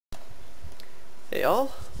Hey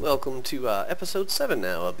all, welcome to episode 7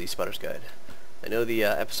 now of the Spotter's Guide. I know the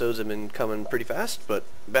episodes have been coming pretty fast, but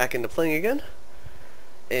back into playing again.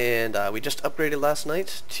 And we just upgraded last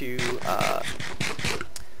night to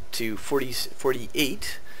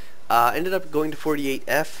 48. Ended up going to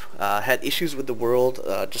 48F, had issues with the world,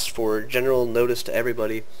 just for general notice to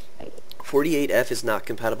everybody. 48F is not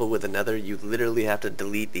compatible with another. You literally have to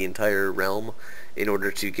delete the entire realm in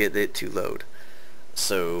order to get it to load.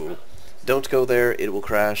 So don't go there, it will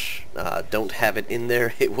crash. Don't have it in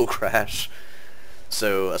there, it will crash.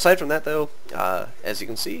 So aside from that though, as you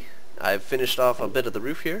can see, I've finished off a bit of the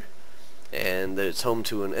roof here, and it's home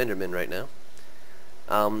to an Enderman right now.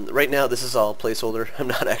 Right now this is all placeholder. I'm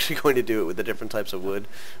not actually going to do it with the different types of wood,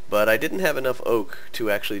 but I didn't have enough oak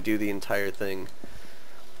to actually do the entire thing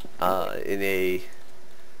in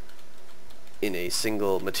a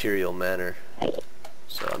single material manner.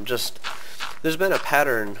 So I'm just... There's been a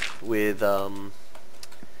pattern with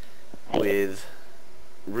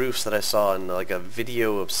roofs that I saw in like a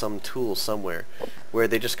video of some tool somewhere, where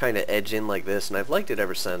they just kind of edge in like this, and I've liked it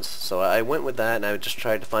ever since. So I went with that, and I just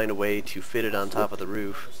tried to find a way to fit it on top of the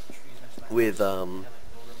roof with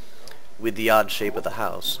the odd shape of the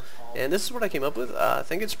house. And this is what I came up with. I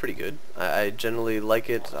think it's pretty good. I generally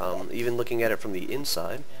like it, even looking at it from the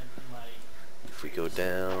inside. If we go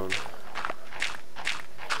down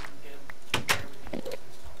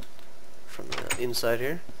from the inside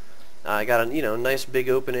here, I got a nice big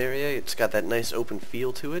open area. It's got that nice open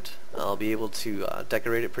feel to it. I'll be able to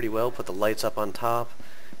decorate it pretty well, put the lights up on top,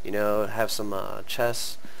 have some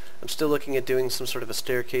chests. I'm still looking at doing some sort of a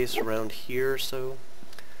staircase around here or so,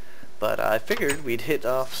 but I figured we'd hit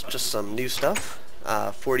off just some new stuff.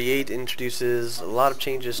 48 introduces a lot of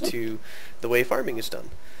changes to the way farming is done,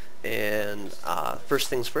 and first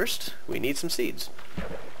things first, we need some seeds.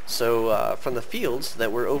 So from the fields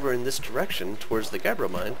that were over in this direction towards the Gabbro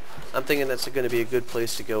mine, I'm thinking that's going to be a good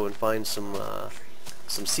place to go and find some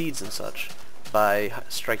seeds and such by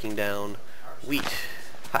striking down wheat.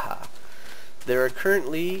 Haha. There are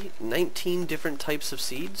currently 19 different types of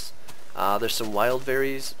seeds. There's some wild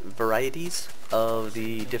varieties of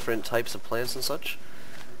the different types of plants and such,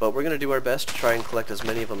 but we're going to do our best to try and collect as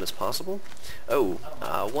many of them as possible. Oh,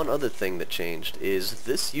 one other thing that changed is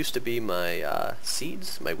this used to be my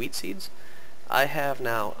seeds, my wheat seeds. I have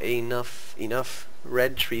now enough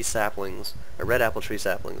red apple tree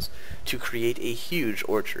saplings to create a huge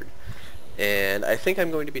orchard, and I think I'm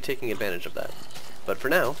going to be taking advantage of that. But for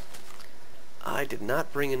now, I did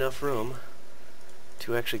not bring enough room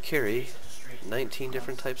to actually carry 19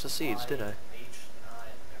 different types of seeds, did I?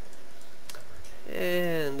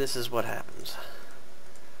 And this is what happens.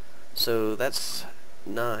 So that's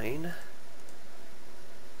 9.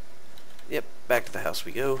 Yep, back to the house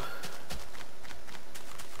we go.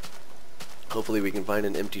 Hopefully we can find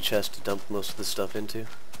an empty chest to dump most of this stuff into.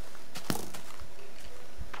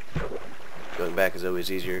 Going back is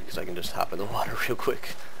always easier because I can just hop in the water real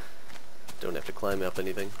quick. Don't have to climb up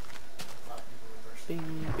anything.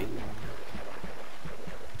 Bing, bing.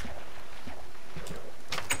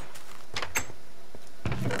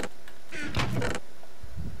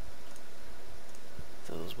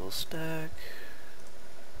 Those will stack.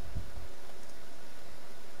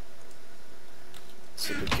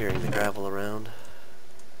 Sick of carrying the gravel around.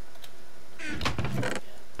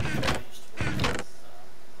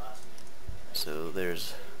 So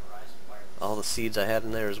there's all the seeds I had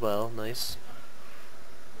in there as well. Nice.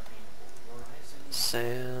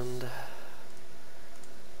 Sand.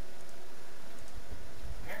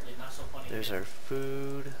 There's our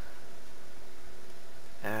food.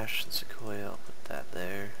 Ash and sequoia, I'll put that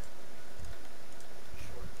there.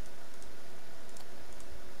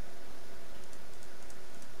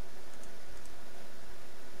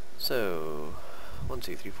 So, 1,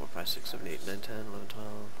 2, 3, 4, 5, 6, 7, 8, 9, 10, 11, 12,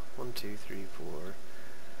 1, 2, 3, 4,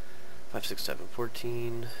 5, 6, 7,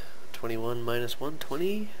 14, 21 minus 1,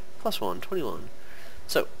 20, plus 1, 21.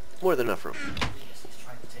 So, more than enough room.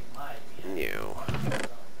 No.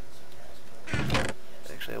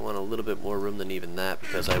 Actually, I want a little bit more room than even that,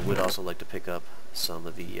 because I would also like to pick up some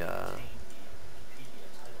of the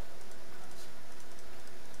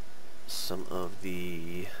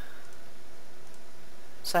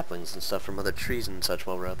saplings and stuff from other trees and such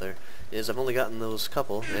while we're out there. I've only gotten those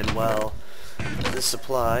couple, and while this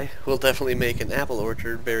supply will definitely make an apple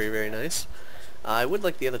orchard very, very nice, I would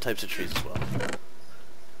like the other types of trees as well.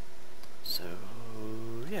 So,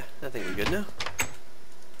 yeah, I think we're good now.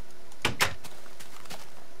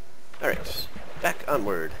 Alright, back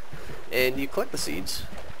onward. And you collect the seeds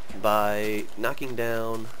by knocking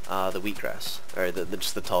down the wheatgrass, or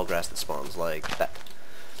just the tall grass that spawns like that.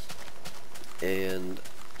 and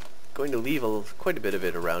going to leave quite a bit of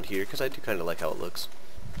it around here because I do kind of like how it looks.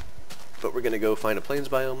 But we're going to go find a plains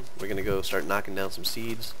biome. We're going to go start knocking down some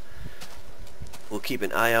seeds. We'll keep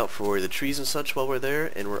an eye out for the trees and such while we're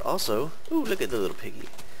there, and we're also, ooh, look at the little piggy.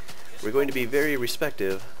 We're going to be very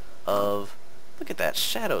respective of, look at that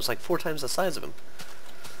shadow, it's like 4 times the size of him.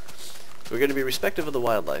 We're going to be respective of the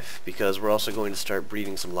wildlife because we're also going to start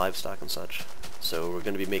breeding some livestock and such. So we're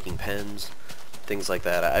going to be making pens, things like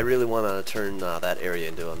that. I really want to turn that area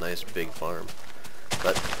into a nice big farm.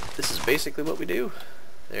 But this is basically what we do.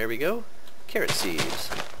 There we go. Carrot seeds.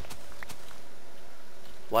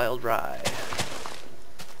 Wild rye.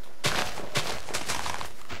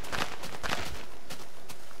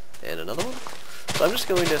 And another one. So I'm just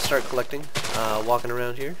going to start collecting, walking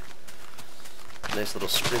around here. Nice little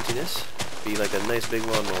sprintiness. Be like a nice big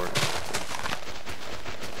lawnmower.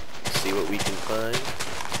 See what we can find.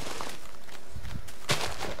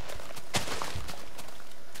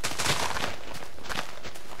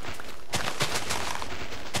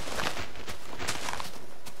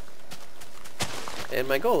 And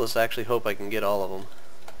my goal is to actually hope I can get all of them.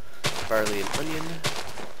 Barley and onion.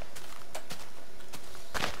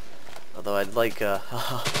 Although I'd like a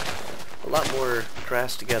lot more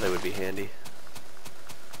grass together would be handy.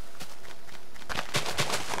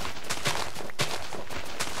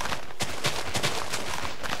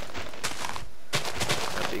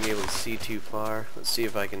 Not being able to see too far. Let's see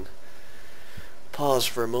if I can pause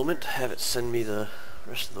for a moment, have it send me the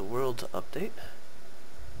rest of the world to update.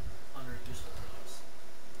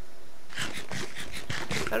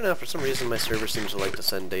 I don't know, for some reason my server seems to like to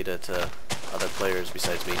send data to other players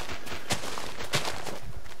besides me.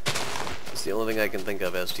 It's the only thing I can think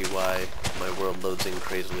of as to why my world loads in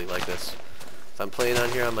crazily like this. If I'm playing on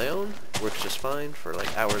here on my own, it works just fine for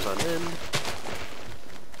like hours on end.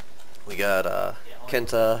 We got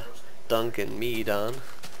Kenta, Dunk, and Mead on,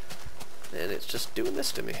 and it's just doing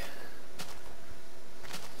this to me.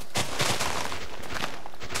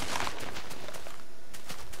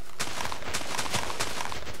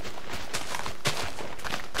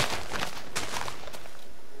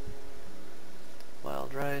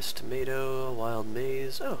 Rice, tomato, wild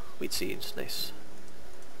maize. Oh, wheat seeds. Nice.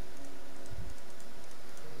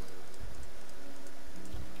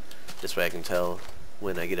 This way I can tell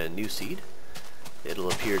when I get a new seed.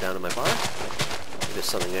 It'll appear down in my bar. If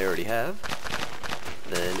it's something I already have,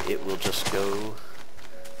 then it will just go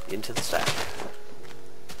into the stack. I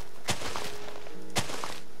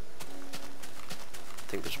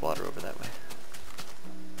think there's water over that way.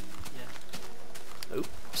 Yeah. Oh.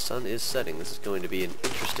 Sun is setting. This is going to be an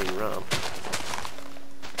interesting romp.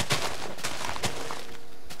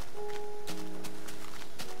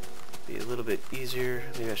 Be a little bit easier.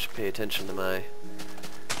 Maybe I should pay attention to my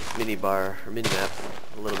mini bar or mini map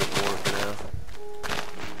a little bit more for now.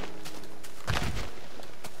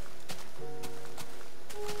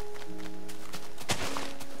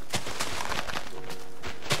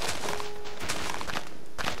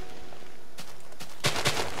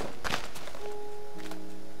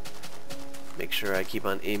 Make sure I keep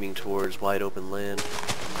on aiming towards wide open land.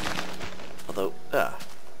 Although,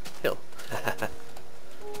 hill.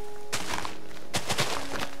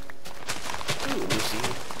 Ooh, new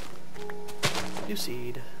seed. New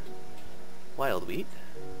seed. Wild wheat.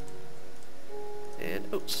 And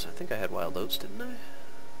oats. I think I had wild oats, didn't I?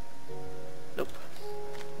 Nope.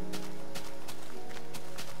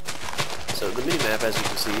 So the mini-map, as you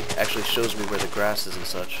can see, actually shows me where the grass is and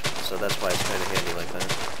such. So that's why it's kind of handy like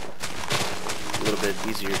that. A little bit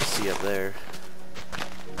easier to see up there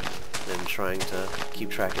than trying to keep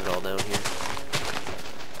track of it all down here.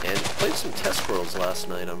 And played some test worlds last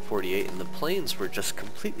night on 48, and the plains were just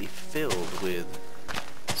completely filled with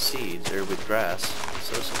seeds, or with grass.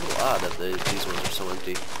 So it's a little odd that these ones are so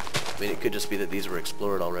empty. I mean, it could just be that these were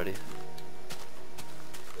explored already.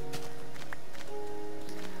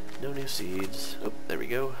 No new seeds. Oh, there we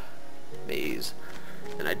go. Maize.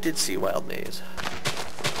 And I did see wild maize.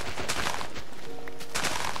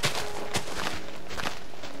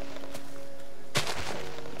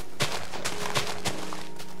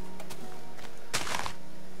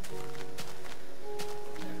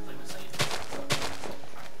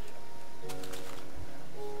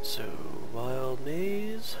 So, wild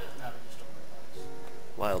maize,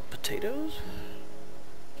 wild potatoes.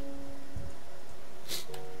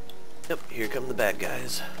 Yep, here come the bad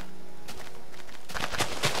guys.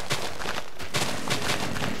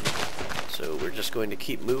 So we're just going to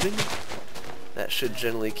keep moving. That should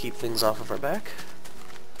generally keep things off of our back.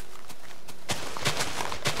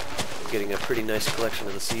 Getting a pretty nice collection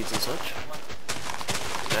of the seeds and such.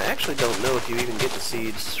 I actually don't know if you even get the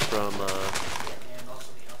seeds from,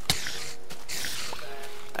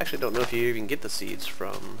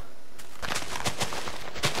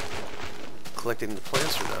 collecting the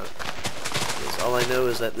plants or not. Because all I know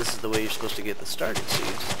is that this is the way you're supposed to get the starting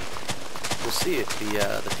seeds. We'll see if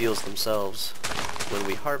the fields themselves, when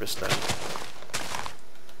we harvest them,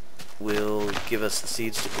 will give us the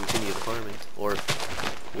seeds to continue the farming, or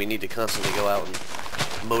if we need to constantly go out and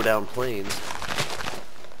mow down plains.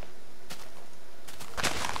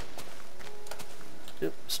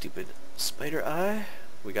 Oop, stupid spider eye.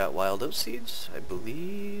 We got wild oat seeds, I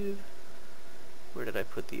believe. Where did I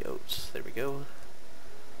put the oats? There we go.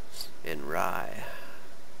 And rye.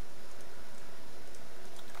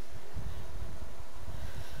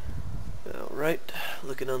 Alright,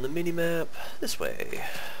 looking on the mini-map, this way.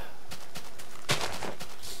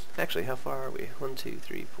 Actually, how far are we? 1, 2,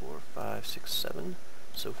 3, 4, 5, 6, 7.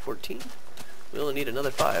 So 14. We only need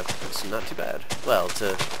another 5. That's not too bad. Well,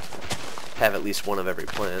 to have at least one of every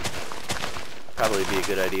plant. Probably be a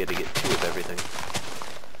good idea to get 2 of everything.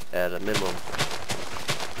 At a minimum.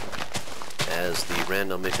 As the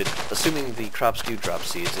random, assuming the crops do drop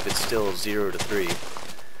seeds, if it's still 0 to 3,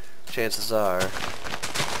 chances are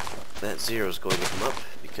that 0 is going to come up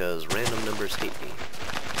because random numbers hate me.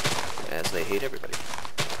 As they hate everybody.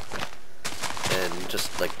 And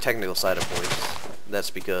just like technical side of points, that's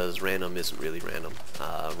because random isn't really random.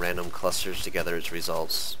 Random clusters together its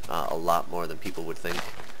results a lot more than people would think.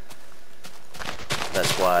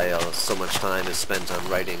 That's why so much time is spent on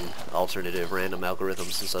writing alternative random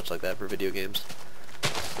algorithms and such like that for video games.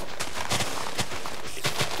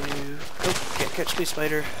 Oh, can't catch me,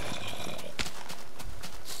 spider.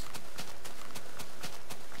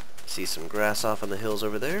 See some grass off on the hills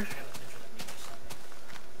over there.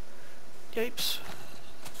 Yipes.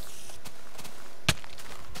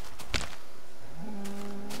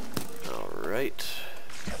 Alright.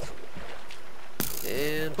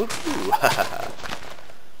 And woohoo!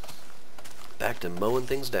 Back to mowing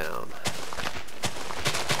things down.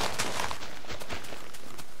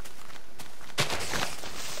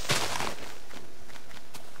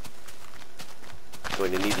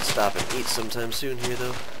 Going to need to stop and eat sometime soon here,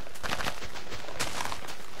 though.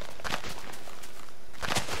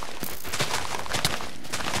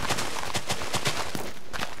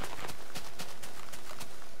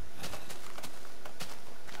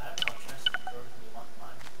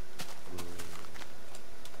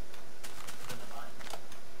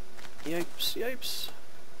 Yipes, yipes.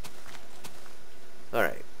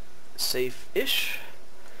 Alright. Safe-ish.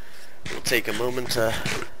 We'll take a moment to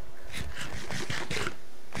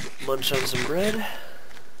munch on some bread.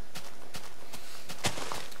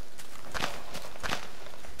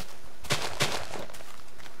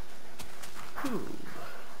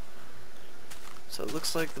 So it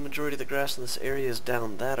looks like the majority of the grass in this area is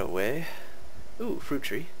down that-a-way. Ooh, fruit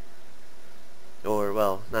tree. Or,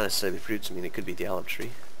 well, not necessarily fruits, I mean it could be the olive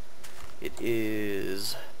tree. It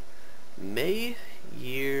is May,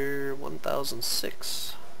 year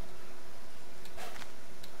 1006.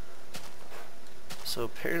 So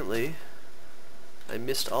apparently, I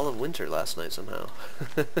missed all of winter last night somehow.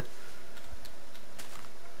 Not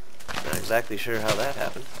exactly sure how that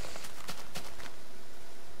happened.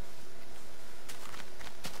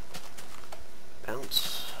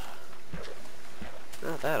 Bounce.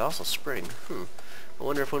 Not that, also spring. I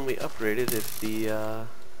wonder if when we upgraded, if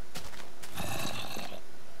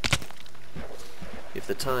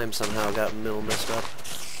the time somehow got messed up.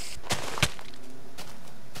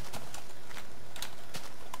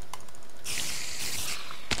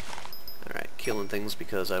 Alright, killing things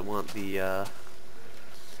because I want to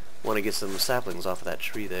get some saplings off of that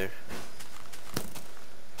tree there.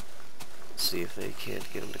 Let's see if they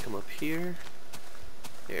can't get them to come up here.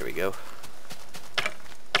 There we go.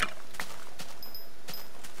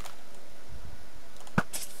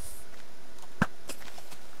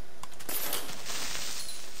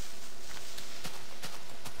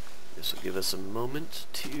 This will give us a moment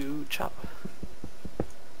to chop.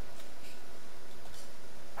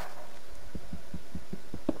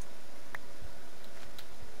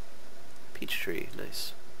 Peach tree,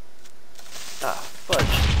 nice. Ah, fudge.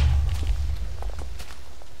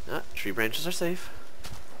 Ah, tree branches are safe.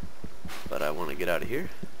 But I want to get out of here.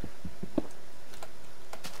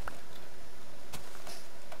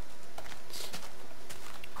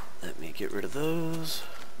 Let me get rid of those.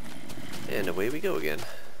 And away we go again.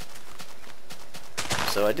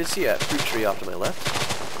 So I did see a fruit tree off to my left,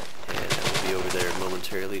 and I will be over there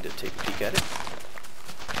momentarily to take a peek at it.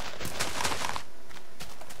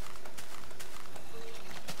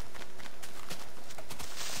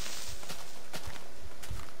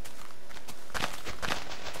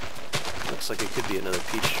 looks like it could be another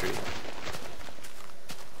peach tree.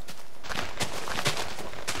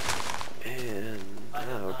 And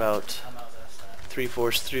we're about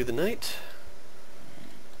 3/4 through the night.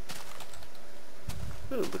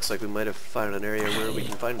 Oh, looks like we might have found an area where we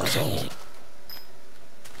can find basalt.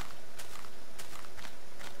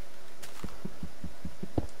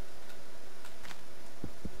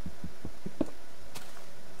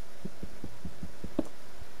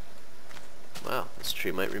 Wow, this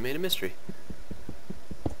tree might remain a mystery.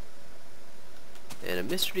 And a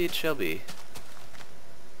mystery it shall be.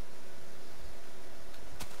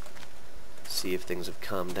 See if things have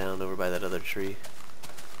calmed down over by that other tree.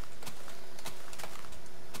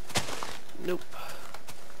 Nope.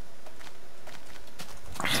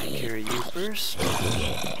 Take care of you first.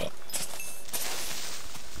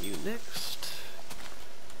 You next.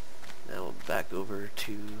 Now we'll back over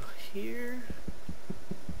to here.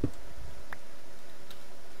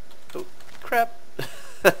 Oh, crap.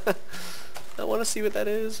 I want to see what that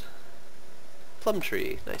is. Plum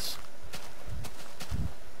tree. Nice.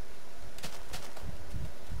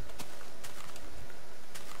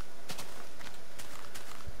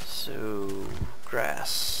 So,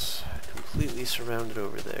 grass. Completely surrounded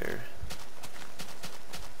over there.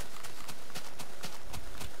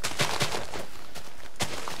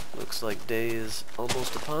 Looks like day is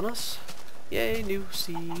almost upon us. Yay, new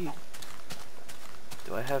seed.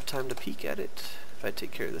 Do I have time to peek at it? If I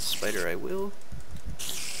take care of this spider, I will.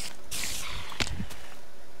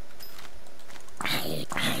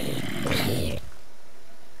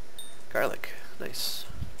 Garlic. Nice.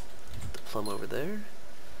 The plum over there.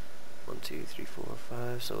 1, 2, 3, 4,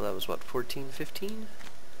 5. So that was what, 14, 15?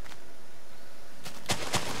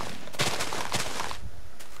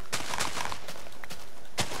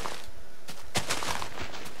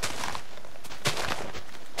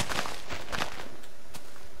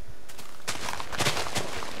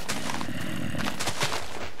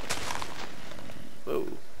 Whoa.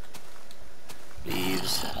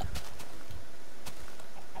 Leaves.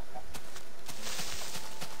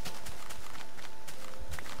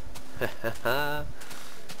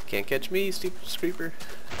 Can't catch me, stupid creeper.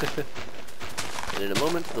 And in a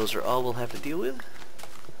moment, those are all we'll have to deal with.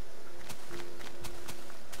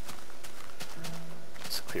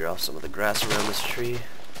 Let's clear off some of the grass around this tree.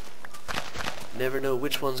 Never know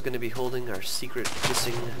which one's going to be holding our secret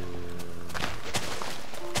missing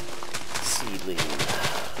seedling.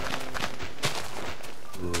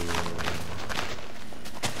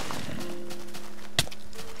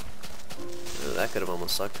 Oh, that could have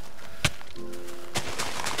almost sucked.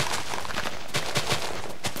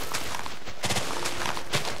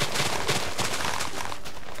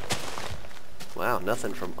 Wow,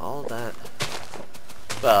 nothing from all that.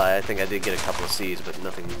 Well, I think I did get a couple of seeds, but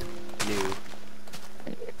nothing new.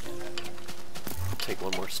 Take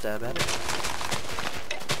one more stab at it.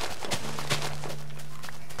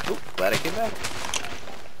 Oh, glad I came back.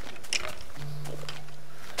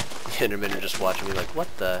 The Endermen are just watching me like, what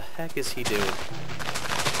the heck is he doing?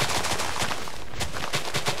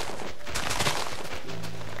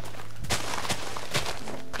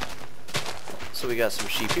 So we got some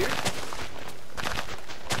sheep here.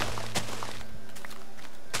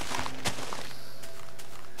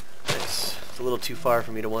 A little too far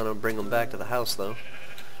for me to want to bring them back to the house, though.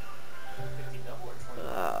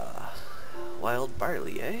 Wild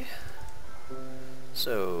barley, eh?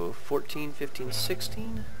 So, 14, 15,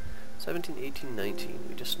 16, 17, 18, 19.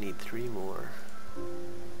 We just need 3 more.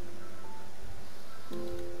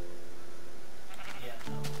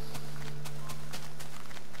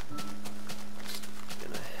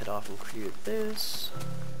 Gonna head off and create this.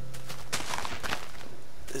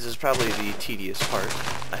 This is probably the tedious part.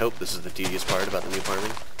 I hope this is the tedious part about the new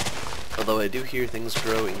farming. Although I do hear things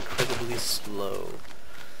grow incredibly slow.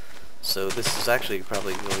 So this is actually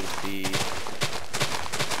probably going to be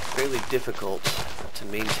fairly difficult to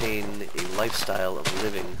maintain a lifestyle of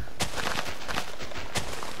living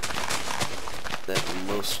that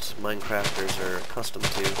most Minecrafters are accustomed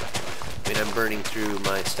to. I mean, I'm burning through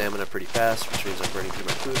my stamina pretty fast, which means I'm burning through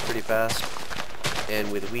my food pretty fast. And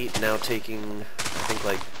with wheat now taking, I think,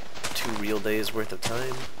 like 2 real days worth of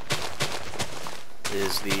time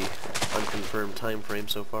is the unconfirmed time frame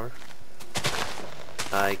so far.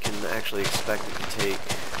 I can actually expect it to take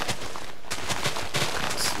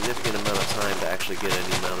a significant amount of time to actually get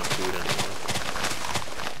any amount of food anymore.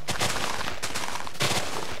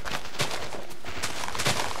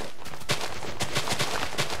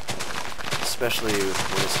 Especially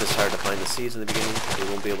when it's this hard to find the seeds in the beginning, we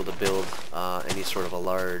won't be able to build any sort of a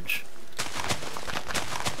large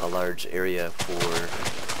area for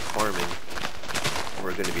farming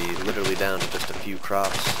we're going to be literally down to just a few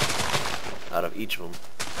crops out of each of them.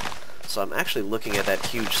 So I'm actually looking at that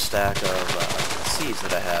huge stack of seeds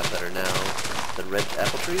that I have that are now the red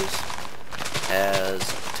apple trees as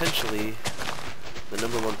potentially the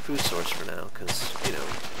 #1 food source for now, because, you know,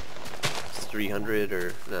 300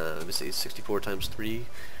 or, let me see, 64 times 3,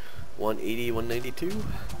 180, 192.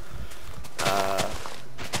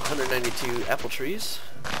 192 apple trees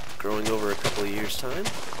growing over a couple of years' time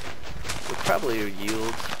would probably yield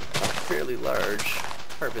a fairly large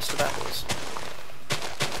harvest of apples.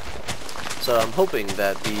 So I'm hoping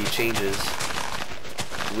that the changes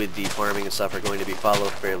with the farming and stuff are going to be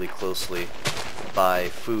followed fairly closely by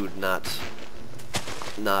food not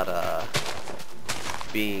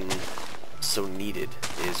being so needed.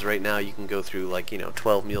 Is right now you can go through, like, you know,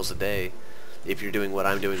 12 meals a day if you're doing what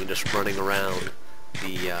I'm doing and just running around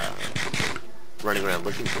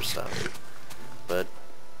looking for stuff. But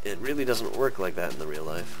it really doesn't work like that in the real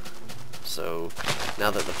life. So now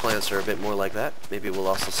that the plants are a bit more like that, maybe we'll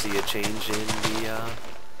also see a change in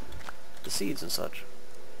the seeds and such.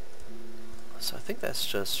 So I think that's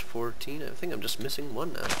just 14. I think I'm just missing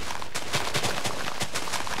one now.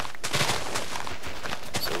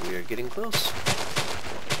 So we are getting close.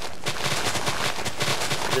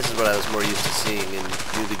 This is what I was more used to seeing in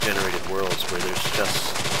newly generated worlds, where there's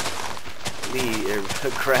just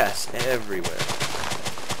grass everywhere.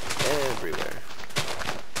 Everywhere.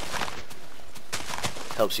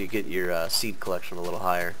 Helps you get your seed collection a little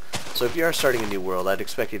higher. So if you are starting a new world, I'd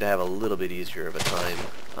expect you to have a little bit easier of a time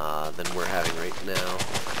than we're having right now.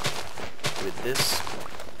 With this,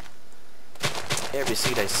 every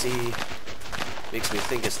seed I see makes me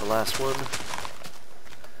think it's the last one.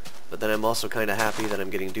 But then I'm also kind of happy that I'm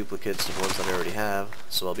getting duplicates of ones that I already have,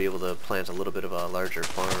 so I'll be able to plant a little bit of a larger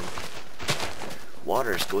farm.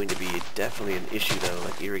 Water is going to be definitely an issue though,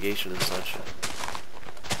 like irrigation and such.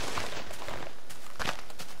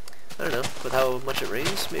 I don't know, with how much it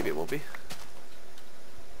rains, maybe it won't be.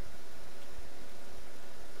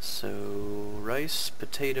 So, rice,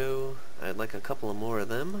 potato, I'd like a couple of more of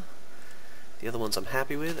them. The other ones I'm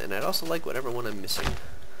happy with, and I'd also like whatever one I'm missing.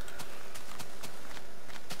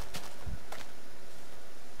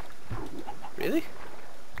 Really?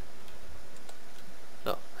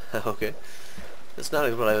 Oh, okay. That's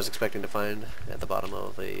not what I was expecting to find at the bottom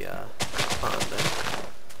of a pond there.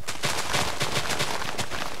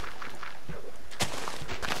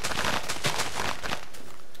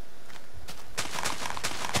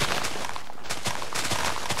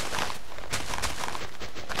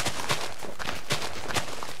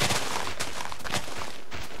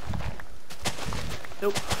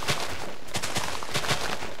 Nope.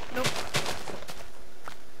 Nope.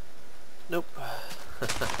 Nope.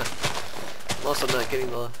 I'm also not getting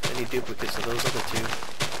any duplicates of those other two.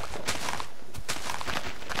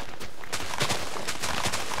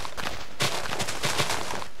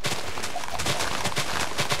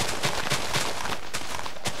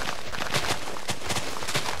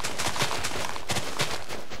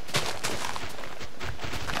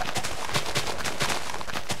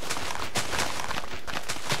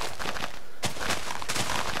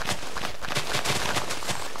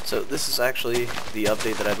 So this is actually the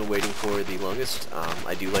update that I've been waiting for the longest.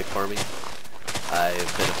 I do like farming.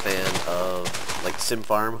 I've been a fan of, like, Sim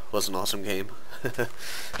Farm was an awesome game.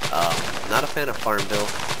 Not a fan of Farmville,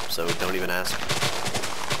 so don't even ask.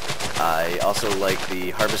 I also like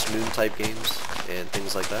the Harvest Moon type games and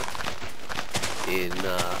things like that. In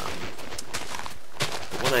the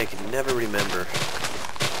one I can never remember,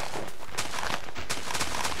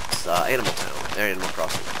 it's Animal Town, or Animal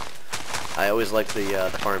Crossing. I always liked the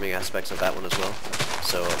farming aspects of that one as well,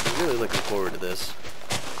 so I'm really looking forward to this.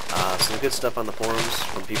 Some good stuff on the forums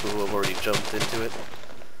from people who have already jumped into it.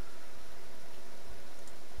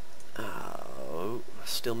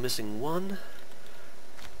 Still missing one,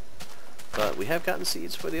 but we have gotten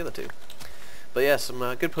seeds for the other two. But yeah, some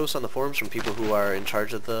good posts on the forums from people who are in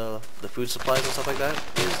charge of the food supplies and stuff like that.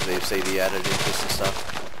 They say the added interest and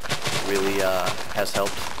stuff really has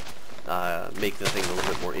helped make the thing a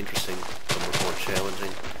little bit more interesting, a little more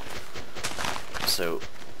challenging. So,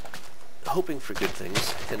 hoping for good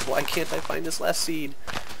things. And why can't I find this last seed?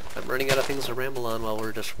 I'm running out of things to ramble on while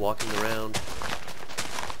we're just walking around.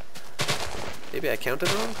 Maybe I counted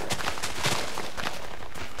wrong?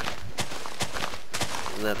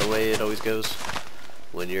 Isn't that the way it always goes?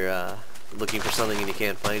 When you're looking for something and you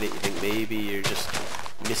can't find it, you think maybe you're just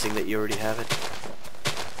missing that you already have it.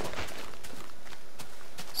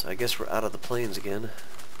 So I guess we're out of the plains again.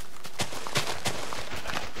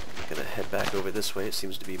 Gonna head back over this way, it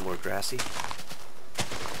seems to be more grassy.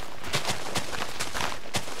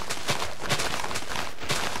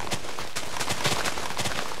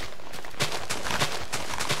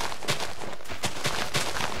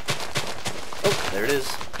 Oh, there it is.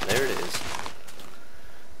 There it is.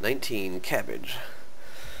 19, cabbage.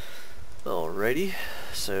 Alrighty,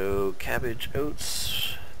 so cabbage,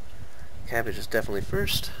 oats. Cabbage is definitely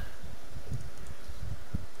first.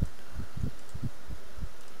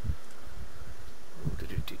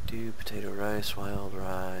 Potato, rice, wild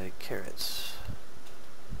rye, carrots,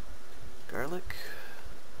 garlic,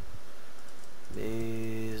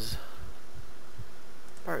 maize,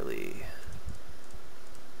 barley,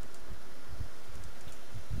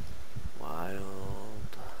 wild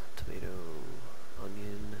tomato,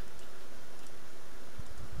 onion,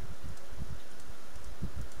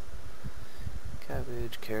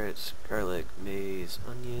 cabbage, carrots, garlic, maize,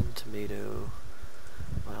 onion, tomato,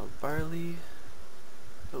 wild barley,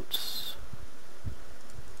 oats.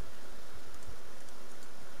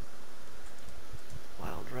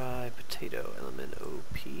 Wild rye, potato, element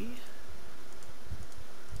OP.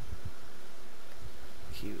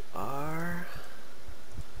 QR.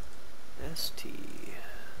 ST.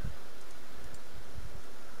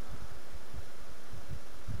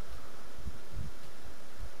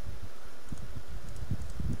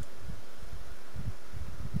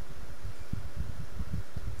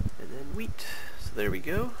 And then wheat. So there we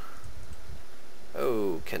go.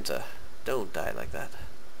 Oh, Kenta, don't die like that.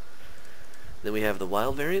 Then we have the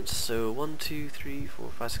wild variants, so 1, 2, 3, 4,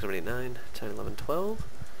 5, 6, 7, 8, 9, 10, 11, 12.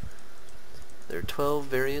 There are 12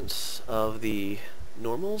 variants of the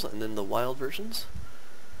normals and then the wild versions.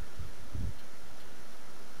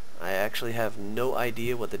 I actually have no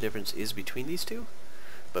idea what the difference is between these two,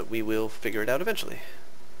 but we will figure it out eventually.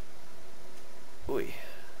 Oy.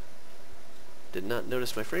 Did not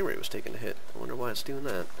notice my frame rate was taking a hit. I wonder why it's doing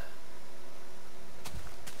that.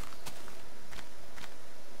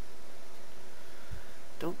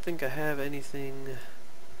 Don't think I have anything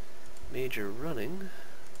major running.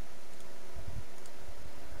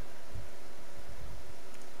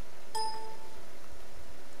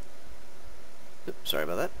 Oops, sorry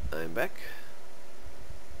about that. I'm back.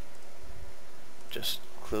 Just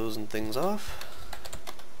closing things off.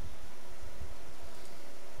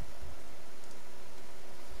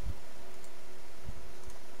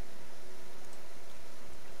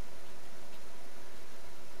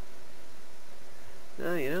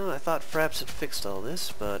 Now, you know, I thought Fraps had fixed all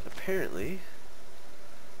this, but apparently...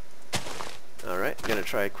 Alright, I'm gonna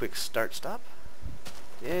try a quick start-stop.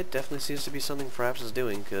 Yeah, it definitely seems to be something Fraps is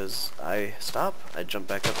doing, because I stop, I jump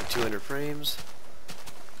back up to 200 frames.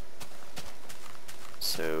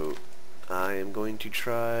 So, I am going to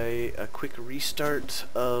try a quick restart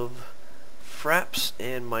of Fraps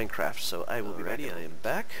and Minecraft, so I will be ready. I am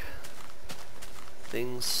back.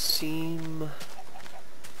 Things seem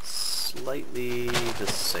slightly the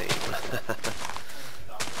same.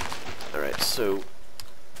 Alright, so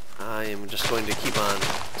I am just going to keep on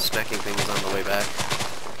smacking things on the way back.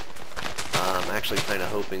 I'm actually kind of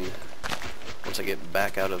hoping, once I get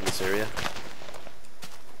back out of this area...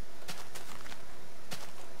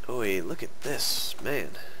 Oi, look at this, man.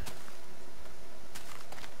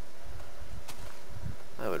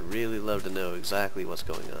 I would really love to know exactly what's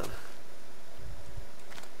going on.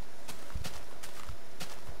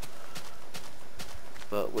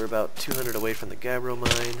 But we're about 200 away from the Gabbro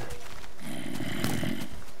mine.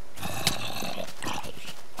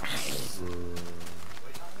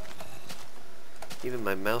 Even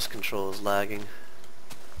my mouse control is lagging.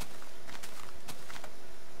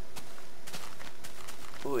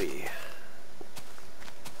 Oy.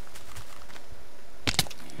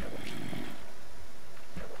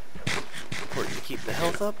 Important to keep the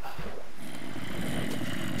health up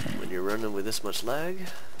when you're running with this much lag.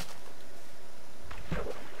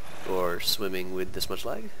 Or swimming with this much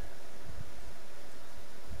lag.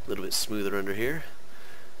 A little bit smoother under here.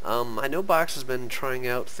 I know Box has been trying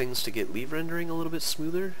out things to get leave rendering a little bit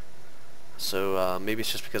smoother. So maybe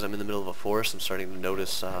it's just because I'm in the middle of a forest, I'm starting to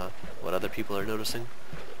notice what other people are noticing.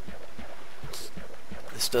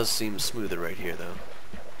 This does seem smoother right here though.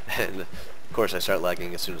 And of course I start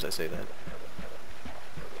lagging as soon as I say that.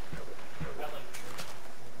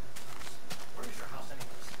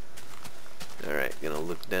 Alright, gonna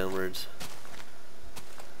look downwards.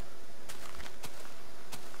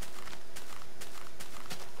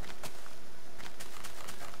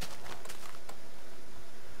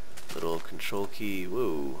 Little control key,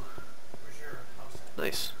 whoa.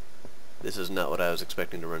 Nice. This is not what I was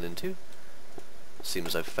expecting to run into.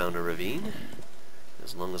 Seems I've found a ravine.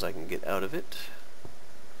 As long as I can get out of it,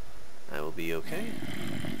 I will be okay.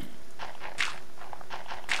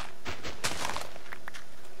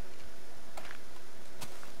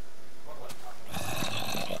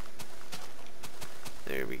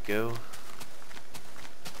 There we go.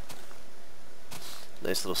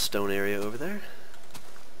 Nice little stone area over there.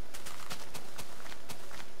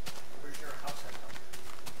 Where's your house at,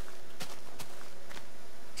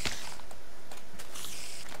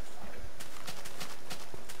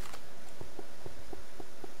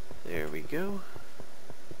 though? There we go.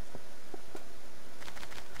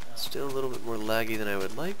 Still a little bit more laggy than I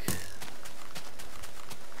would like.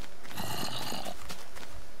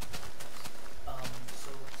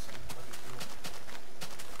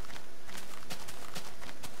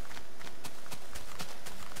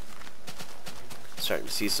 Starting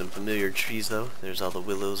to see some familiar trees though. There's all the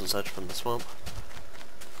willows and such from the swamp.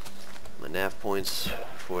 My nav points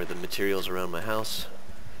for the materials around my house,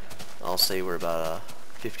 I'll say we're about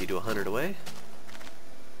 50 to 100 away.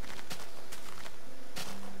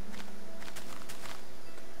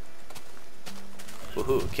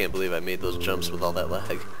 Woohoo, can't believe I made those jumps with all that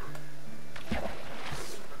lag.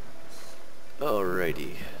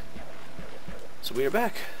 Alrighty. So we are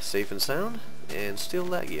back, safe and sound, and still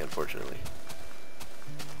laggy unfortunately.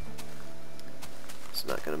 It's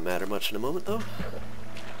not going to matter much in a moment though.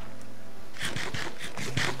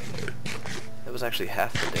 That was actually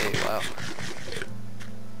half the day, wow.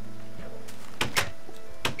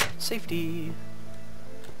 Safety!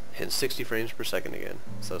 And 60 frames per second again,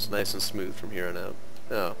 so it's nice and smooth from here on out.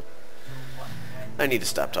 Oh. I need to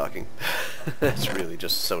stop talking. That's really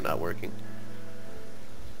just so not working.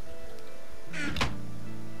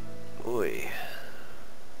 Oi.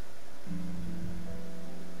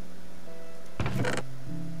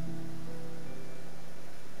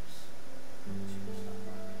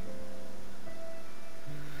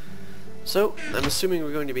 So, I'm assuming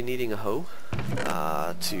we're going to be needing a hoe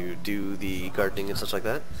to do the gardening and such like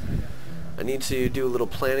that. I need to do a little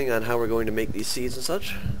planning on how we're going to make these seeds and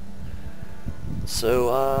such. So,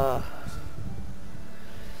 I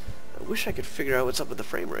wish I could figure out what's up with the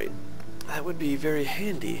frame rate. That would be very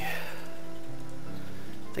handy.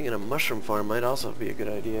 Thinking a mushroom farm might also be a good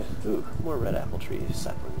idea. Ooh, more red apple tree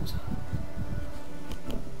saplings.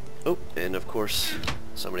 Oh, and of course,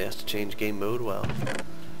 somebody has to change game mode while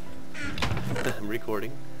I'm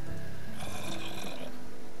recording.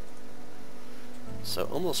 So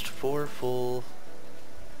almost 4 full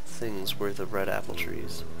things worth of red apple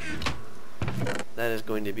trees. That is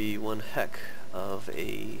going to be one heck of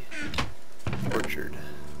a orchard.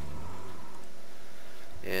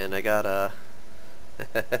 And I got a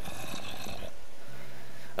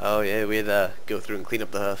oh yeah, we had to go through and clean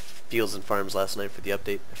up the fields and farms last night for the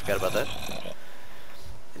update. I forgot about that.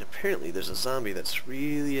 And apparently there's a zombie that's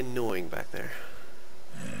really annoying back there.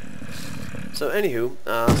 So anywho,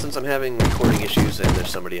 since I'm having recording issues and there's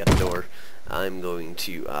somebody at the door, I'm going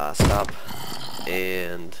to stop,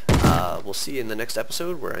 and we'll see you in the next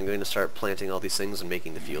episode where I'm going to start planting all these things and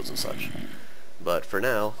making the fields and such. But for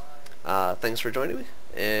now, thanks for joining me,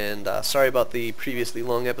 and sorry about the previously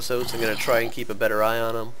long episodes. I'm going to try and keep a better eye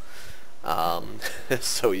on them.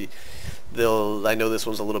 So I know this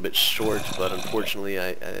one's a little bit short, but unfortunately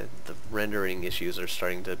the rendering issues are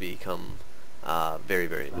starting to become very,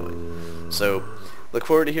 very annoying. So look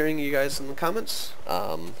forward to hearing you guys in the comments.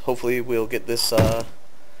 Hopefully we'll get this farm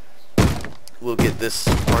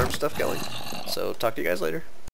stuff going. So talk to you guys later.